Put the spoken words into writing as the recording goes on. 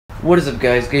What is up,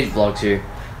 guys? Gage Vlogs here.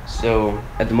 So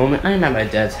at the moment I am at my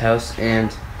dad's house, and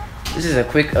this is a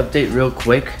quick update real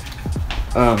quick.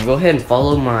 Go ahead and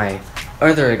follow my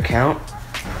other account.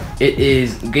 It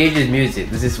is Gage's Music.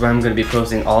 This is where I'm going to be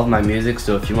posting all of my music,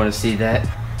 so if you want to see that,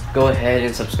 go ahead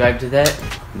and subscribe to that.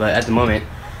 But at the moment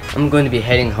I'm going to be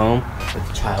heading home with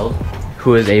a child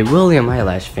who is a William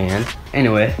Eyelash fan.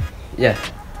 Anyway, yeah,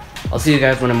 I'll see you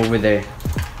guys when I'm over there.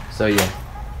 So yeah,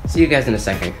 see you guys in a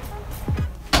second.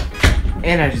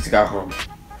 And I just got home.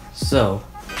 So,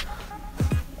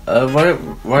 what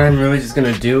I'm really just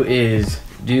gonna do is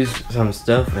do some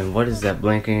stuff. And what is that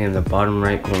blinking in the bottom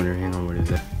right corner? Hang on, what is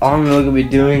that? All I'm really gonna be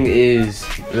doing is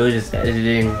really just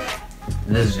editing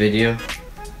this video,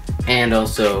 and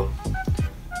also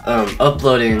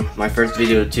uploading my first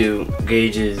video to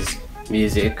Gage's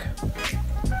Music,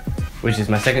 which is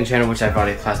my second channel, which I've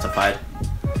already classified.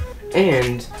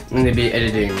 And I'm gonna be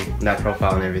editing that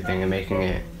profile and everything and making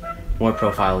it more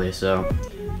profile-y. So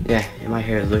yeah, my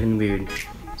hair is looking weird.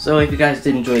 So if you guys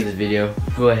did enjoy this video,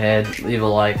 go ahead, leave a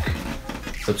like,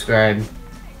 subscribe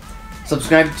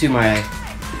to my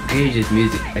Gage's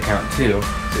Music account too,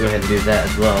 so go ahead and do that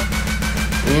as well.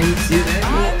 And see you guys in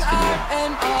the next video.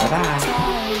 Bye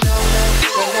bye.